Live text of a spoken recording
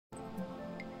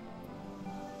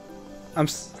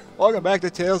Welcome back to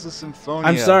Tales of Symphonia.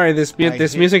 I'm sorry. This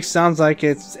music sounds like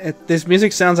this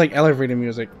music sounds like elevator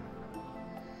music.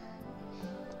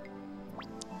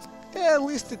 Yeah, at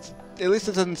least it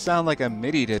doesn't sound like a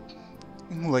MIDI to,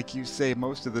 like you say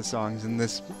most of the songs in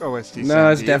this OST. No,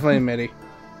 it's definitely a MIDI.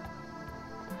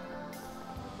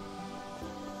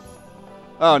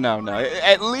 Oh no.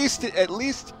 At least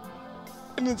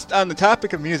and it's on the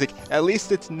topic of music, at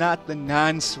least it's not the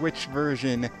non-Switch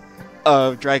version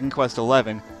of Dragon Quest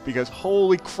XI, because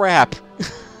holy crap.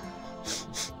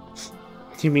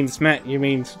 You mean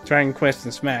Dragon Quest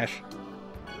and Smash?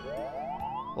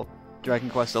 Well,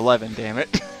 Dragon Quest XI, damn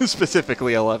it.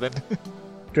 Specifically 11.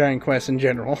 Dragon Quest in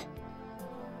general.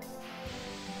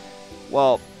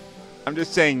 Well, I'm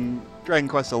just saying Dragon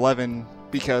Quest XI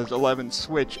because 11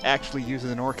 Switch actually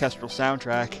uses an orchestral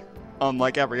soundtrack,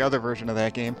 unlike every other version of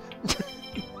that game.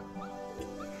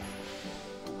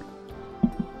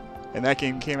 And that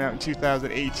game came out in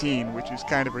 2018, which is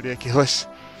kind of ridiculous.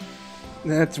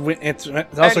 It's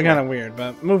also kind of weird,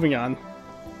 but moving on.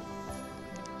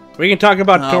 We can talk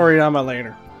about Toriyama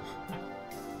later.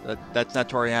 That's not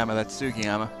Toriyama, that's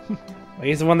Sugiyama. Well,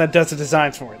 he's the one that does the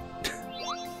designs for it.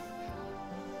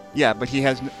 Yeah, but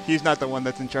he's not the one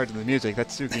that's in charge of the music.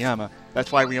 That's Sugiyama.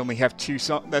 That's why we only have two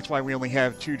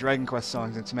Dragon Quest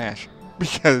songs in Smash.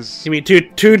 Because you mean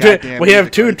we have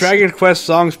two Dragon Quest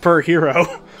songs per hero.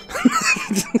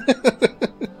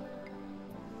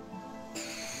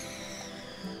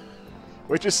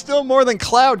 Which is still more than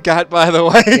Cloud got, by the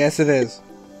way. Yes, it is.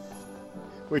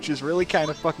 Which is really kind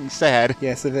of fucking sad.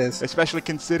 Yes, it is. Especially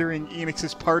considering Enix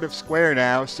is part of Square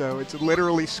now, so it's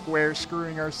literally Square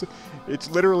screwing it's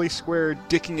literally Square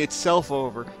dicking itself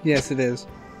over. Yes, it is.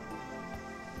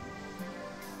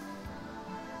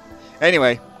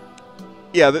 Anyway,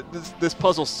 yeah, this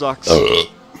puzzle sucks.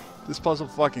 This puzzle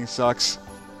fucking sucks.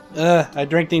 I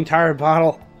drank the entire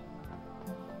bottle.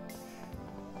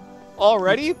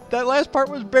 Already? That last part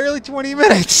was barely 20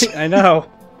 minutes. I know.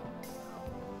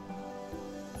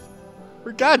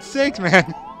 For God's sakes,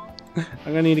 man. I'm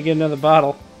gonna need to get another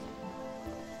bottle.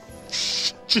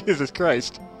 Jesus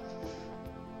Christ.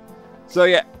 So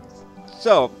yeah.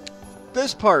 So,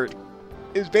 this part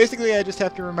is basically I just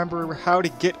have to remember how to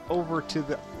get over to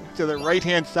the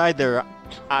right-hand side there.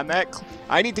 On that,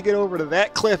 I need to get over to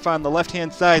that cliff on the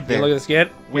left-hand side there. You look at the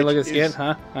skid? You look at the skid?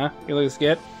 Huh? Huh? You look at the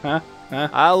skid? Huh? Huh?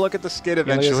 I'll look at the skid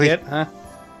eventually. You look at the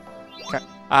skid? Huh?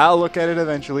 I'll look at it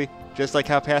eventually. Just like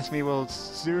how past me will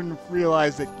soon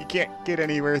realize that you can't get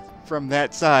anywhere from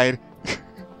that side.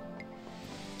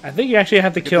 I think you actually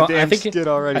have to kill. I think skid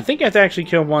already. I think you have to actually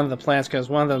kill one of the plants because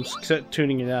one of them's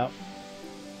tuning it out.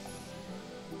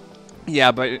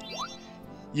 Yeah, but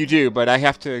you do. But I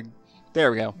have to.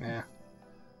 There we go. Yeah.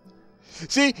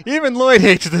 See, even Lloyd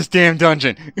hates this damn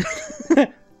dungeon.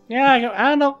 Yeah, I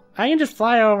don't know. I can just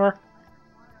fly over.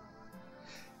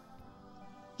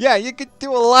 Yeah, you could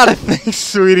do a lot of things,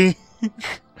 sweetie.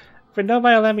 But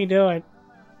nobody let me do it.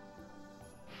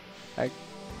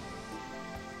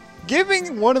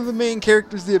 Giving one of the main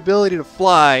characters the ability to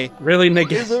fly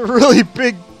is a really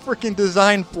big freaking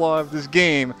design flaw of this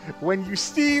game. When you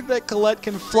see that Colette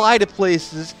can fly to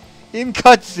places in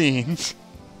cutscenes.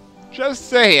 Just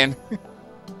saying.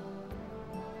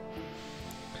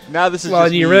 Now this is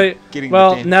just me getting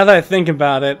the now that I think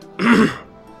about it,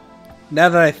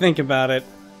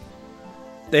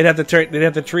 they'd have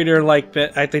to treat her like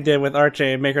they did with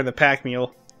Archie and make her the pack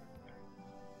mule.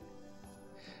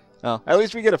 Oh, at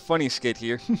least we get a funny skit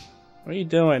here. What are you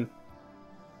doing?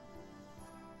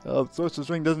 Oh, the social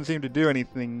swing doesn't seem to do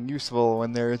anything useful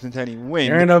when there isn't any wind.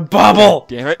 You're in a bubble!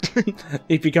 Damn it.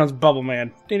 He becomes Bubble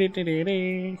Man.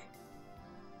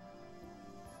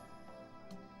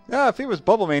 Ah, if he was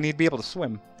Bubble Man, he'd be able to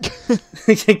swim.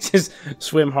 Just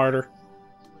swim harder.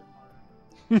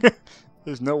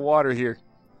 There's no water here.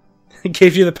 It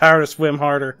gives you the power to swim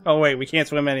harder. Oh wait, we can't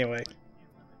swim anyway.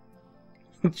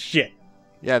 Shit.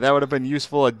 Yeah, that would have been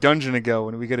useful a dungeon ago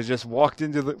when we could have just walked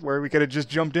into where we could have just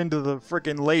jumped into the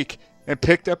frickin' lake and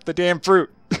picked up the damn fruit.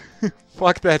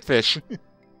 Fuck that fish.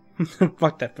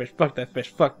 Fuck that fish. Fuck that fish.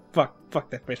 Fuck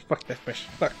that fish. Fuck that fish.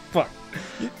 Fuck.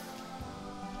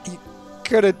 You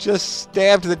could have just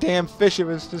stabbed the damn fish if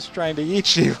it was just trying to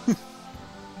eat you.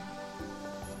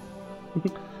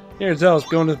 Here, Zealous,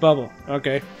 go in this bubble.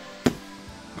 Okay.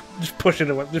 Just push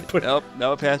it away. Just push. Nope,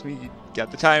 no, past me. You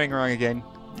got the timing wrong again.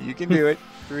 You can do it.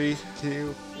 3,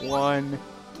 2, 1.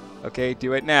 Okay,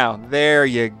 do it now. There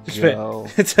you go.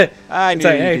 I knew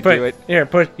you could do it. Here,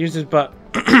 push. Use his butt.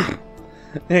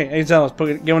 Hey, Zealous,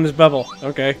 go in this bubble.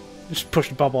 Okay. Just push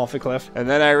the bubble off the cliff. And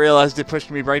then I realized it pushed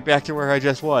me right back to where I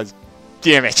just was.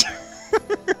 Damn it.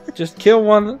 Just kill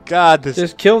one. God, this.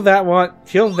 Just kill that one.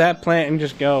 Kill that plant and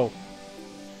just go.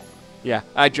 Yeah,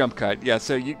 I jump cut. Yeah,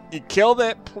 so you kill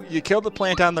that. You kill the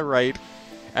plant on the right,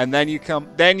 and then you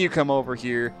come over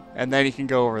here, and then you can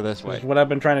go over this way. Which is what I've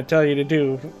been trying to tell you to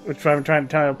do. Which I'm trying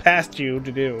to tell past you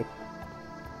to do.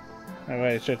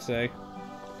 I should say.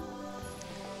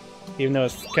 Even though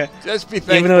it's just be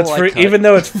thankful. Even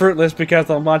though it's fruitless because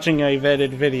I'm watching a vetted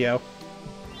video.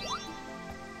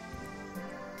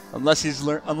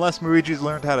 Unless Luigi's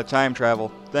learned how to time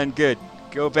travel, then good.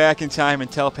 Go back in time and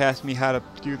tell past me how to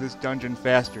do this dungeon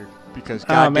faster. Because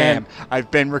goddamn, I've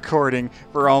been recording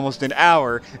for almost an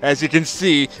hour, as you can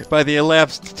see by the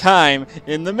elapsed time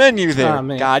in the menu there. Oh,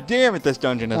 man. God damn it, this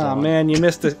dungeon is long. Oh man, you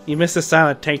missed the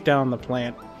silent takedown on the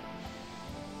plant.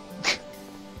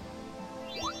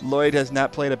 Lloyd has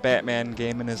not played a Batman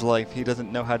game in his life. He doesn't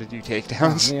know how to do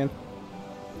takedowns. Oh, man.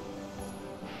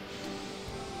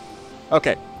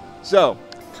 Okay, so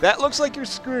that looks like you're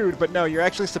screwed, but no, you're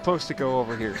actually supposed to go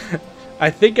over here.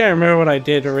 I think I remember what I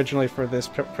did originally for this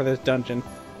dungeon.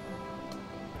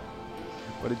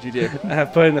 What did you do? I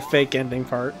put in the fake ending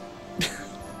part.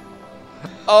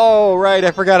 Oh, right,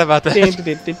 I forgot about that.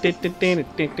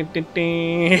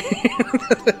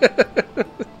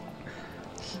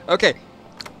 Okay,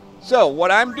 so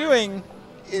what I'm doing,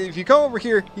 if you go over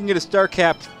here, you can get a star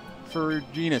cap for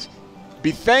Genus.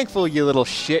 Be thankful, you little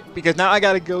shit, because now I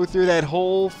gotta go through that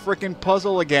whole frickin'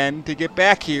 puzzle again to get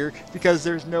back here, because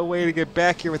there's no way to get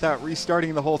back here without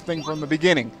restarting the whole thing from the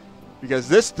beginning. Because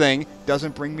this thing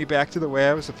doesn't bring me back to the way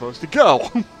I was supposed to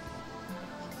go.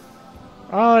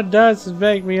 All it does is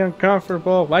make me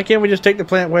uncomfortable. Why can't we just take the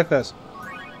plant with us?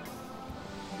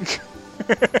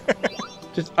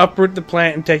 Just uproot the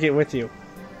plant and take it with you.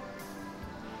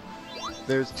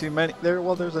 There's too many.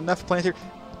 There's enough plants here.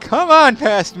 Come on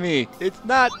past me. It's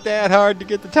not that hard to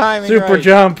get the timing Super right.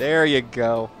 jump. There you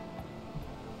go.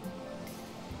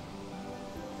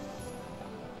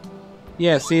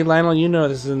 Yeah, see, Lionel, you know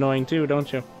this is annoying too,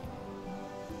 don't you?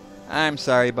 I'm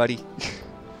sorry, buddy.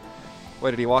 What,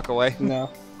 did he walk away?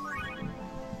 No.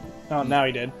 Oh, now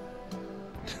he did.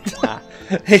 Ah.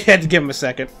 He had to give him a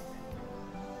second.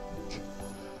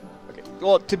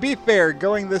 Well, to be fair,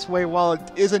 going this way, while it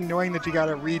is annoying that you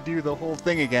gotta redo the whole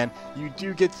thing again, you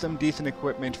do get some decent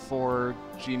equipment for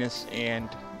Genus and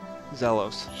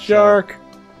Zelos. Shark!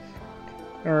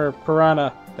 So. Or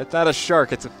piranha. That's not a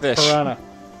shark, it's a fish. Piranha.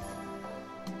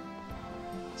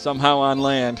 Somehow on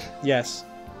land. Yes.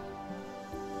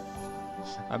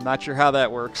 I'm not sure how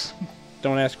that works.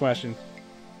 Don't ask questions.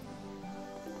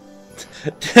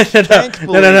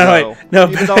 Thankfully, wait. No,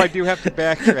 even though I do have to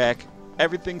backtrack,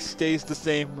 everything stays the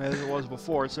same as it was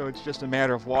before, so it's just a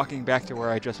matter of walking back to where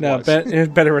I just was. No,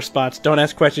 better response. Don't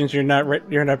ask questions you're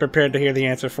not prepared to hear the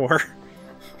answer for.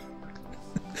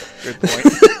 Good point.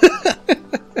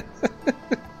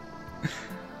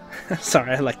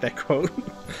 Sorry, I like that quote.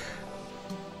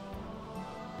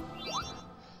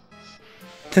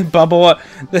 The bubble,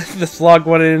 the slug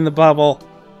went in the bubble.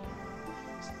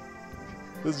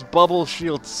 This bubble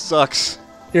shield sucks.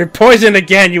 You're poisoned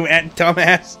again, you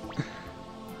dumbass.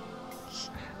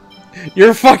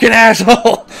 You're a fucking asshole!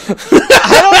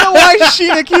 I don't know why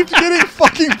Sheena keeps getting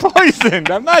fucking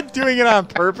poisoned! I'm not doing it on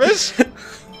purpose!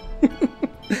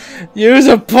 Use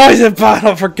a poison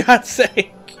bottle, for God's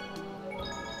sake!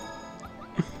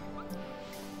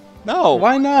 No!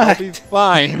 Why not? I'll be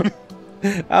fine.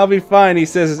 I'll be fine, he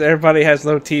says as everybody has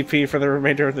low TP for the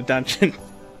remainder of the dungeon.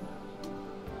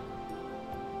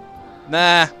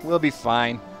 Nah, we'll be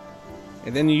fine.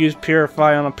 And then you use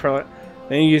Purify on Berserk.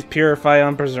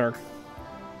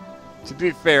 To be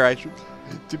fair,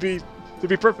 to be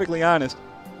perfectly honest,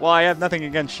 while I have nothing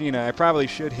against Sheena, I probably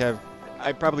should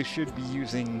be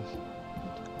using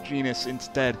Genus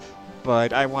instead,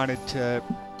 but I wanted to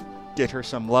get her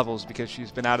some levels because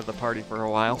she's been out of the party for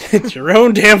a while. It's your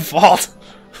own damn fault.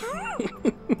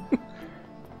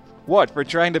 What, for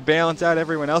trying to balance out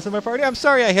everyone else in my party? I'm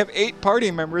sorry, I have 8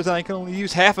 party members and I can only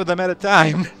use half of them at a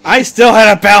time. I still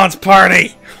had a balanced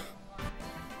party!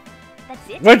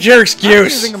 What's your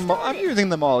excuse? I'm using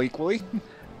them all equally.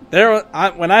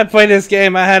 When I played this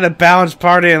game, I had a balanced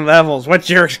party and levels. What's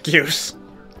your excuse?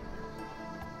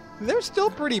 They're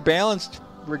still pretty balanced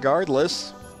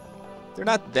regardless. They're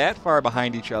not that far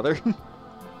behind each other.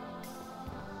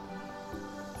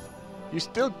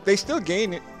 They still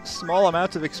gain small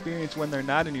amounts of experience when they're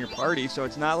not in your party, so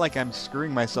it's not like I'm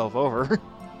screwing myself over.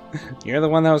 You're the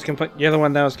one that was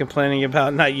complaining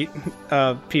about not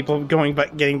people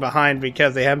getting behind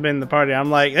because they haven't been in the party. I'm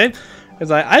like, it's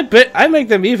like I make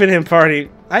them even in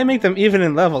party. I make them even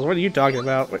in levels. What are you talking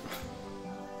about?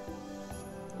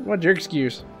 What's your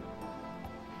excuse?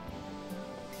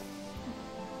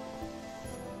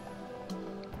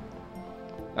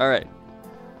 Alright.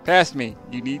 Past me.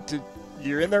 You need to...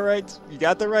 You're in the right... You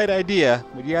got the right idea,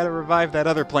 but you gotta revive that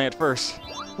other plant first.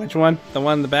 Which one? The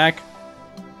one in the back?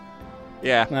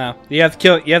 Yeah. No. You have to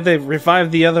kill... You have to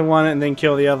revive the other one and then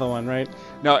kill the other one, right?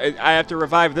 No, I have to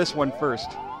revive this one first.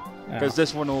 Because Oh.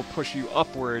 this one will push you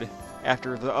upward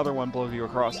after the other one blows you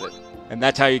across it. And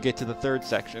that's how you get to the third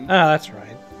section. Oh, that's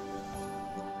right.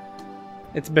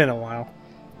 It's been a while.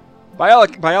 By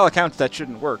all accounts, that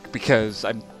shouldn't work, because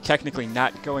I'm technically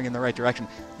not going in the right direction.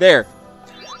 There!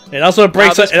 It also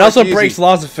breaks. this It also part's breaks easy.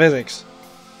 laws of physics.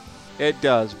 It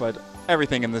does, but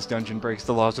everything in this dungeon breaks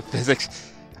the laws of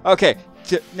physics. Okay,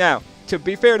 now, to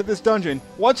be fair to this dungeon,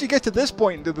 once you get to this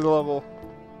point into the level,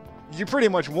 you pretty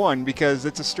much won, because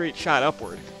it's a straight shot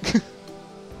upward.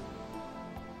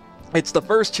 It's the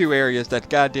first two areas that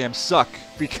goddamn suck,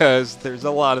 because there's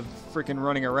a lot of freaking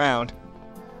running around.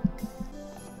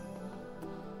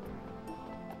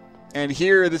 And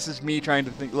here, this is me trying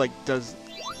to think, like,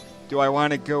 do I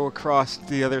want to go across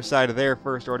the other side of there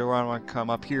first, or do I want to come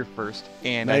up here first?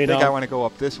 And No, I you think I don't. want to go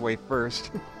up this way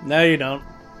first. No, you don't.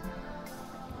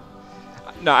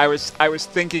 No, I was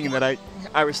thinking that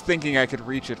I was thinking I could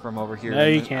reach it from over here. No,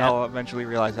 and you then can't. I'll eventually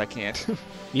realize I can't.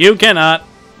 You cannot.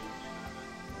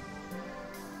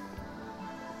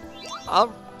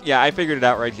 Yeah, I figured it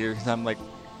out right here, because I'm like...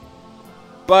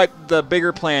 But the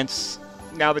bigger plants,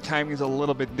 now the timing's a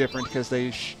little bit different, because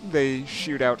they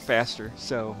shoot out faster,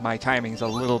 so my timing's a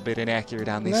little bit inaccurate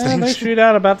on these No, things. they shoot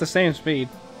out about the same speed.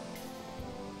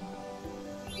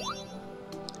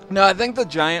 No, I think the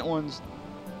giant ones...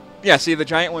 Yeah, see, the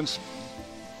giant ones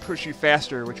push you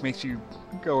faster, which makes you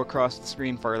go across the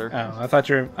screen farther. Oh, I thought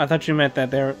you meant that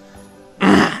they were.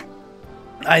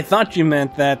 I thought you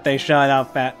meant that they shot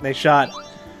out They shot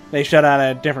out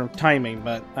at a different timing,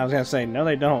 but I was gonna say no,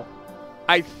 they don't.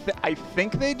 I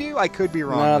think they do. I could be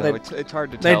wrong, No, though. they- It's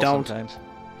hard to they tell don't. sometimes.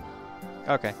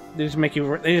 Okay. They just make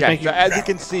you. They just Yeah, make you. so as you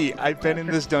can see, I've been in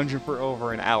this dungeon for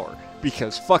over an hour,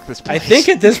 because fuck this I place. think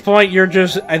at this point you're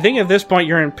just. I think at this point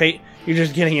you're You're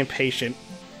just getting impatient.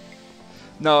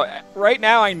 No, right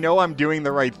now I know I'm doing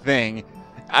the right thing.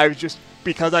 I was just...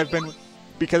 Because I've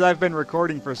been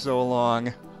recording for so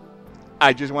long,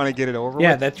 I just want to get it over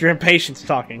Yeah, with. that's your impatience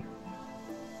talking.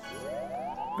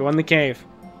 Go in the cave.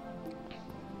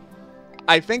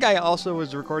 I think I also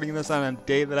was recording this on a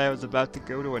day that I was about to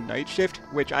go to a night shift,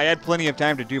 which I had plenty of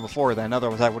time to do before then,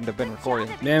 otherwise I wouldn't have been recording.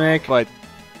 Mimic. But,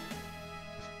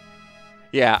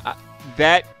 yeah,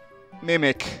 that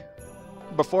Mimic,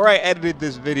 before I edited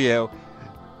this video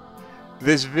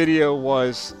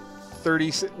was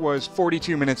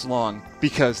 42 minutes long,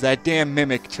 because that damn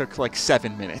Mimic took like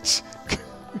 7 minutes.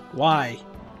 Why?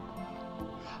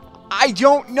 I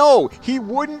don't know! He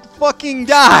wouldn't fucking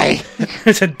die!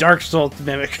 It's a Dark Souls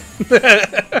mimic.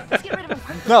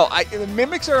 No, the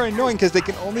Mimics are annoying because they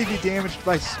can only be damaged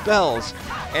by spells.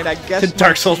 And I guess It's a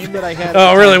Dark my Souls. team that I had...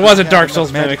 Oh, it really didn't was a have Dark enough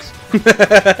Souls mimic.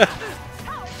 magic-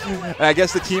 And I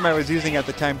guess the team I was using at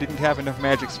the time didn't have enough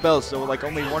magic spells, so like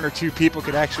only 1 or 2 people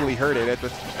could actually hurt it at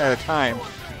a time.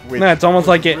 Which No, it's almost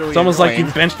like really it's almost like you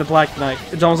annoying. benched the Black Knight.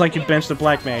 It's almost like you benched the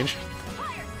Black Mage.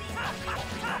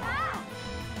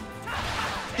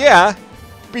 Yeah,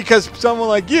 because someone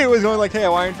like you is going like, hey,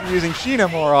 why aren't you using Sheena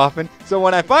more often? So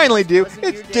when I finally do,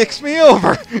 it dicks me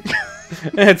over.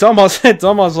 It's almost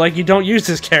like you don't use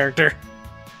this character.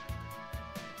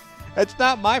 It's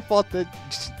not my fault that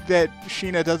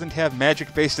Sheena doesn't have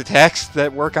magic-based attacks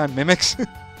that work on mimics.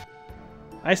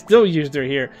 I still used her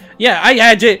here. Yeah, I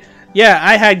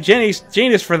had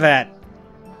Janus for that.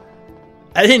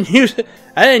 I didn't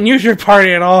use your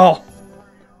party at all.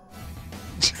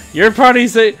 Your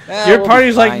party's we'll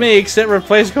be like fine. me, except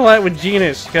replace Colette with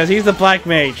Janus because he's the Black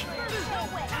Mage.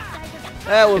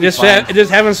 We'll be Just fine.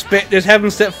 have him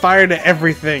set fire to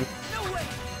everything.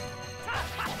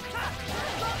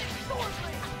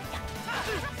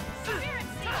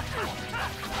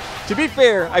 To be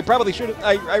fair, I probably should have.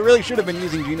 I really should have been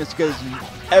using Genus because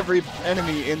every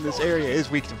enemy in this area is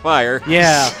weak to fire.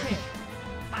 Yeah.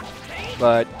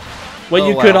 But What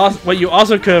you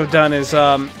also could have done is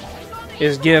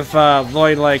give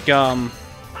Lloyd like an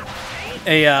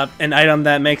item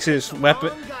that makes his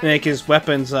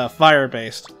weapons fire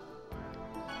based.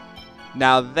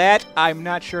 now that I'm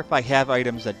not sure if I have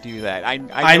items that do that. I I'm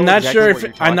know not exactly sure what if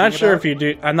you're I'm not talking sure about. if you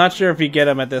do. I'm not sure if you get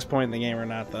them at this point in the game or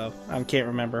not, though. I can't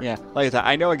remember. Yeah, like I said,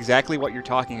 I know exactly what you're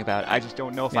talking about. I just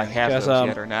don't know if I have because, those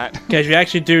yet or not. Because you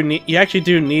actually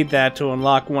do need that to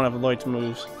unlock one of Lloyd's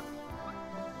moves.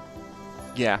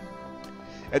 Yeah.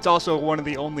 It's also one of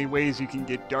the only ways you can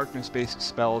get darkness-based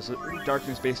spells,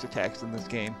 darkness-based attacks in this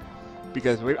game.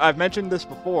 Because I've mentioned this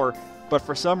before, but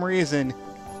for some reason,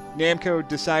 Namco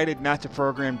decided not to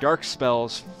program dark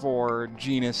spells for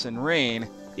Genus and Rain.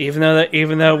 Even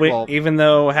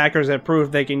though hackers have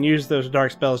proved they can use those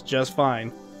dark spells just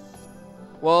fine.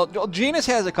 Well, Genus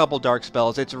has a couple dark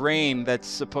spells. It's Rain that's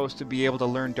supposed to be able to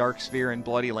learn Dark Sphere and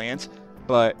Bloody Lance,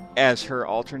 but as her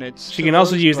alternates, she can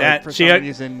also use that. For some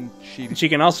reason, she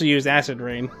can also use Acid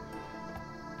Rain.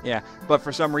 Yeah, but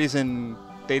for some reason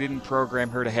they didn't program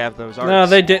her to have those arts. No,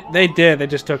 they did. They did. They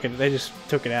just took it. They just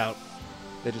took it out.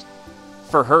 They just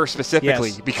for her specifically,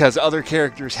 yes. Because other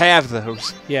characters have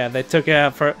those. Yeah, they took it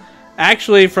out for.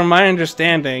 Actually, from my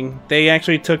understanding, they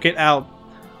actually took it out.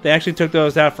 They actually took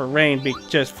those out for Rain,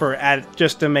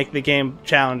 just to make the game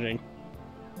challenging.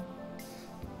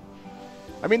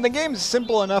 I mean, the game's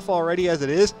simple enough already as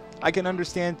it is. I can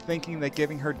understand thinking that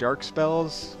giving her dark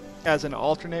spells as an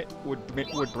alternate would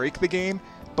break the game,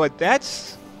 but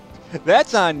that's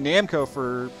on Namco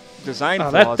for design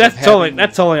flaws. That's totally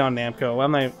on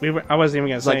Namco. I wasn't even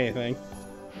gonna say anything.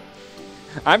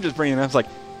 I'm just bringing it up. It's like,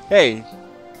 hey,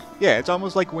 yeah, it's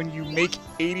almost like when you make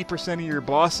 80% of your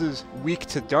bosses weak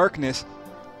to darkness,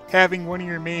 having one of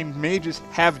your main mages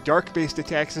have dark-based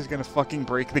attacks is gonna fucking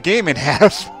break the game in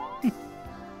half.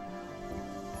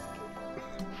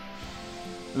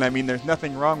 And I mean, there's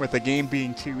nothing wrong with the game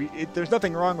being there's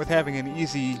nothing wrong with having an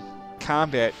easy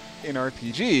combat in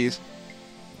RPGs,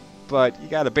 but you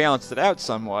gotta balance it out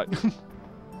somewhat.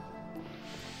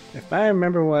 If I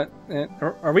remember what...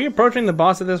 Are we approaching the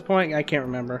boss at this point? I can't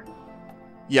remember.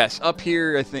 Yes, up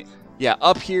here, I think... Yeah,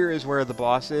 up here is where the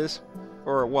boss is.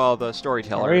 Or, well, the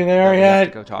storyteller. Are we there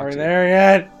yet? Are we there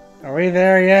yet? Are we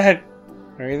there yet?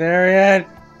 Are we there yet?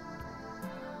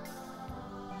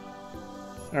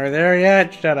 Are we there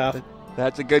yet? Shut up.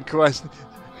 That's a good question.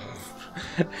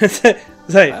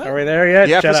 Say, are we there yet?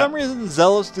 Yeah, Shut for up. some reason,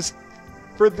 Zealous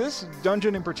for this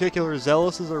dungeon in particular,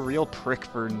 Zealous is a real prick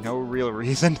for no real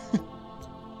reason.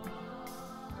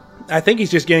 I think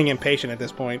he's just getting impatient at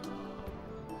this point.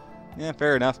 Yeah,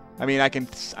 fair enough. I mean, I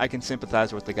can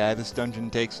sympathize with the guy. This dungeon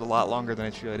takes a lot longer than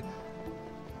it should.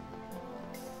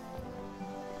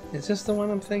 Is this the one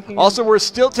I'm thinking Also, we're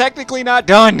still technically not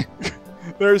done.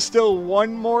 There's still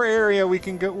one more area we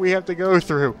have to go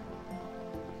through.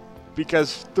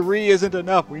 Because 3 isn't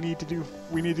enough. We need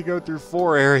to go through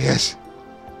 4 areas.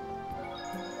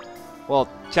 Well,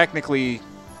 technically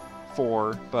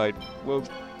 4, but we'll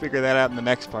figure that out in the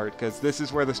next part, because this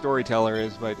is where the storyteller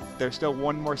is, but there's still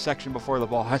one more section before the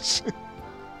boss.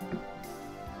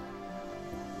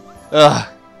 Ugh.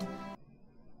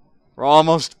 We're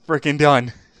almost freaking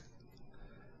done.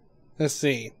 Let's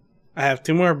see. I have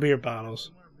 2 more beer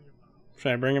bottles.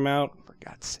 Should I bring them out? For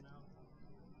God's sake.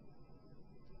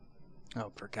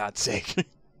 Oh, for God's sake.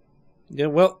 Yeah,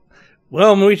 well,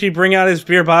 Muichi, bring out his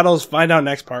beer bottles. Find out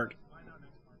next part.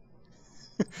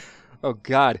 Oh,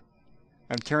 God.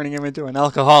 I'm turning him into an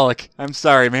alcoholic. I'm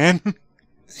sorry, man.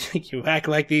 You act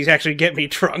like these actually get me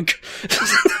drunk.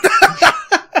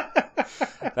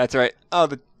 That's right. Oh,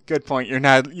 good point. You're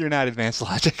not advanced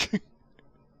logic.